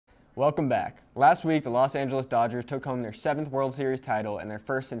Welcome back. Last week, the Los Angeles Dodgers took home their 7th World Series title and their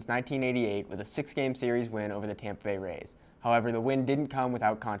first since 1988 with a 6-game series win over the Tampa Bay Rays. However, the win didn't come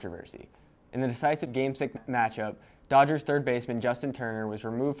without controversy. In the decisive Game 6 matchup, Dodgers third baseman Justin Turner was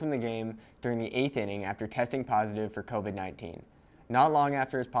removed from the game during the 8th inning after testing positive for COVID-19. Not long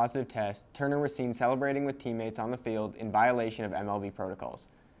after his positive test, Turner was seen celebrating with teammates on the field in violation of MLB protocols.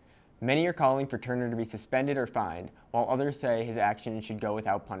 Many are calling for Turner to be suspended or fined, while others say his actions should go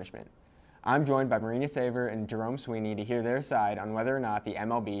without punishment. I'm joined by Marena Sever and Jerome Sweeney to hear their side on whether or not the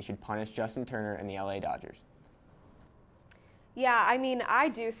MLB should punish Justin Turner and the LA Dodgers. Yeah, I mean, I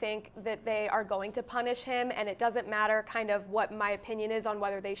do think that they are going to punish him, and it doesn't matter kind of what my opinion is on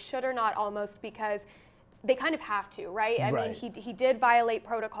whether they should or not, almost, because they kind of have to, right? I mean, he did violate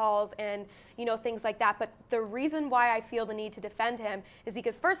protocols and, you know, things like that. But the reason why I feel the need to defend him is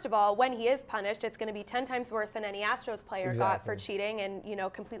because, first of all, when he is punished, it's going to be 10 times worse than any Astros player got for cheating and, you know,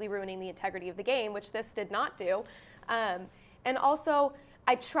 completely ruining the integrity of the game, which this did not do. And also,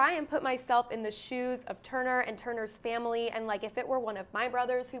 I try and put myself in the shoes of Turner and Turner's family. And, like, if it were one of my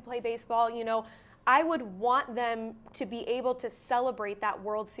brothers who play baseball, you know, I would want them to be able to celebrate that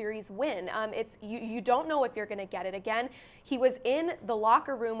World Series win. You don't know if you're going to get it again. He was in the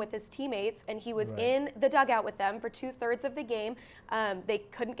locker room with his teammates, and he was in the dugout with them for 2/3 of the game. They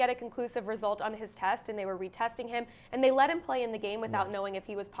couldn't get a conclusive result on his test, and they were retesting him, and they let him play in the game without knowing if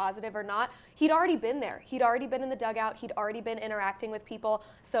he was positive or not. He'd already been there. He'd already been in the dugout. He'd already been interacting with people,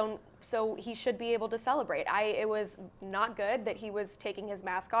 so he should be able to celebrate. It was not good that he was taking his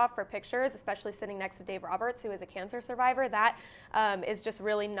mask off for pictures, especially sitting next to Dave Roberts, who is a cancer survivor. That is just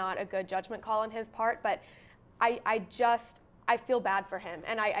really not a good judgment call on his part. But I feel bad for him,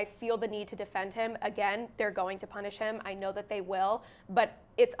 and I feel the need to defend him. Again, they're going to punish him. I know that they will, but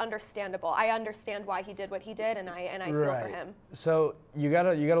it's understandable. I understand why he did what he did, and I feel for him. So you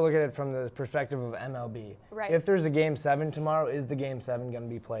gotta look at it from the perspective of MLB. Right. If there's a Game 7 tomorrow, is the Game 7 going to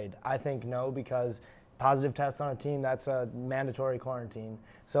be played? I think no, because positive test on a team, that's a mandatory quarantine.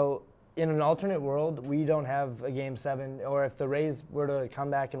 So in an alternate world, we don't have a Game 7, or if the Rays were to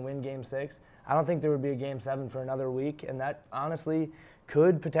come back and win Game 6, I don't think there would be a Game 7 for another week, and that honestly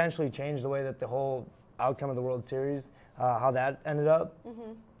could potentially change the way that the whole outcome of the World Series, how that ended up.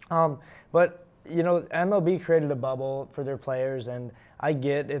 But, you know, MLB created a bubble for their players, and I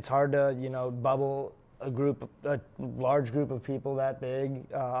get it's hard to, you know, bubble a large group of people that big,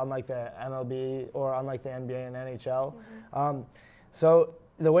 unlike the MLB or unlike the NBA and NHL. So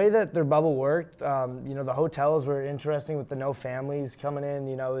the way that their bubble worked, you know, the hotels were interesting with the no families coming in,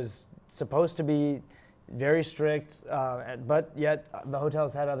 you know, is supposed to be very strict, but yet the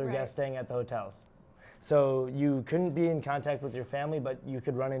hotels had other guests staying at the hotels. So you couldn't be in contact with your family, but you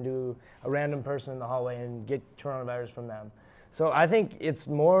could run into a random person in the hallway and get coronavirus from them. So I think it's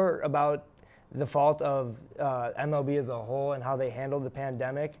more about the fault of MLB as a whole and how they handled the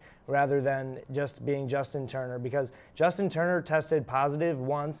pandemic rather than just being Justin Turner, because Justin Turner tested positive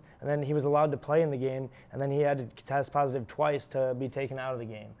once and then he was allowed to play in the game, and then he had to test positive twice to be taken out of the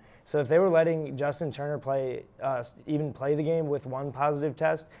game. So if they were letting Justin Turner even play the game with one positive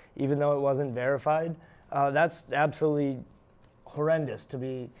test, even though it wasn't verified, that's absolutely horrendous to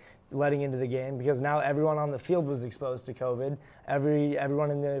be letting into the game, because now everyone on the field was exposed to COVID.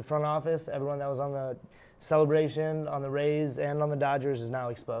 Everyone in the front office, everyone that was on the celebration, on the Rays and on the Dodgers is now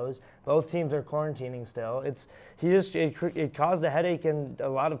exposed. Both teams are quarantining still. It caused a headache and a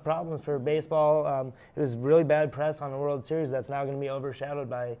lot of problems for baseball. It was really bad press on the World Series that's now going to be overshadowed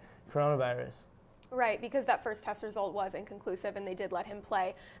by coronavirus. Right, because that first test result was inconclusive, and they did let him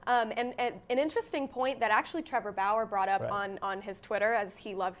play. And an interesting point that actually Trevor Bauer brought up on his Twitter, as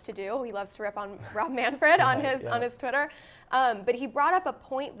he loves to do. He loves to rip on Rob Manfred on his Twitter. But he brought up a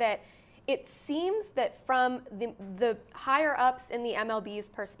point that it seems that from the higher ups in the MLB's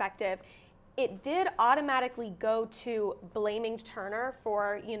perspective, it did automatically go to blaming Turner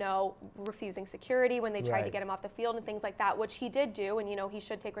for, you know, refusing security when they tried to get him off the field and things like that, which he did do, and, you know, he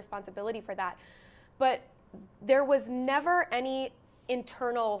should take responsibility for that. But there was never any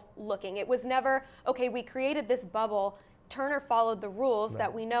internal looking. It was never, okay, we created this bubble, Turner followed the rules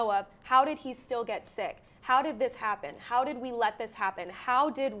that we know of. How did he still get sick? How did this happen? How did we let this happen?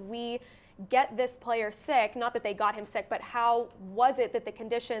 How did we get this player sick? Not that they got him sick, but how was it that the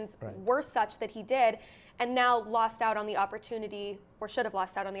conditions were such that he did? and now lost out on the opportunity, or should have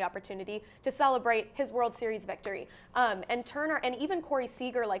lost out on the opportunity, to celebrate his World Series victory. And Turner, and even Corey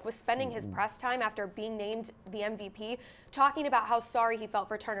Seager, like, was spending his press time after being named the MVP, talking about how sorry he felt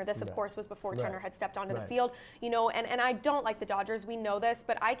for Turner. This, of course, was before Turner had stepped onto the field. You know, and I don't like the Dodgers, we know this,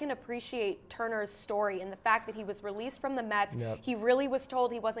 but I can appreciate Turner's story and the fact that he was released from the Mets. He really was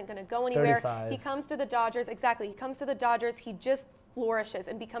told he wasn't going to go anywhere. 35. He comes to the Dodgers, exactly, he comes to the Dodgers, he just flourishes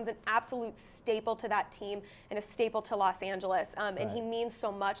and becomes an absolute staple to that team and a staple to Los Angeles. And he means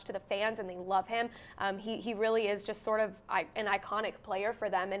so much to the fans, and they love him. He really is just sort of an iconic player for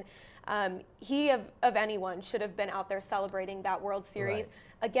them. And he, of anyone, should have been out there celebrating that World Series.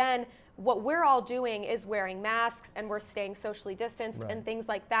 Again, what we're all doing is wearing masks, and we're staying socially distanced and things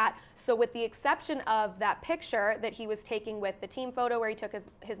like that. So with the exception of that picture that he was taking with the team photo where he took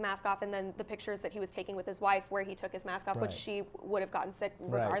his mask off, and then the pictures that he was taking with his wife where he took his mask off, which she would have gotten sick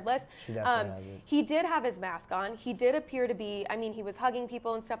regardless. She definitely has it. He did have his mask on. He did appear to be, I mean, he was hugging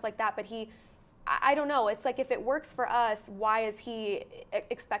people and stuff like that, but I don't know. It's like, if it works for us, why is he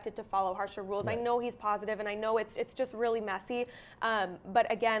expected to follow harsher rules? I know he's positive, and I know it's just really messy.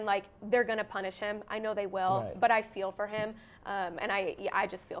 But again, like, they're going to punish him. I know they will, but I feel for him. And I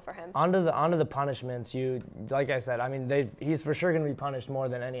just feel for him. Onto the punishments, like I said, I mean, he's for sure going to be punished more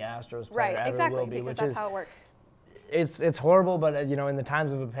than any Astros player ever will be, because that's how it works. It's horrible, but you know, in the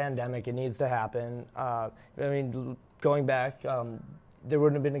times of a pandemic, it needs to happen. I mean, going back, there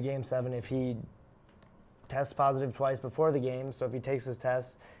wouldn't have been a Game 7 if he tests positive twice before the game. So if he takes his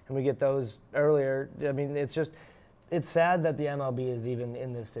tests and we get those earlier, I mean, it's sad that the MLB is even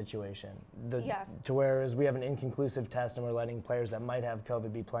in this situation. To whereas we have an inconclusive test and we're letting players that might have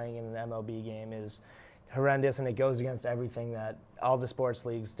COVID be playing in an MLB game is horrendous, and it goes against everything that all the sports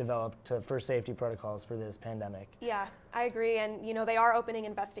leagues developed for safety protocols for this pandemic. Yeah, I agree, and you know, they are opening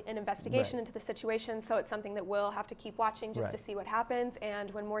an investigation into the situation, so it's something that we'll have to keep watching just to see what happens,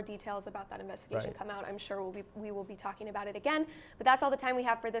 and when more details about that investigation come out, I'm sure we will be talking about it again. But that's all the time we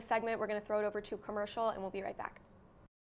have for this segment. We're going to throw it over to commercial, and we'll be right back.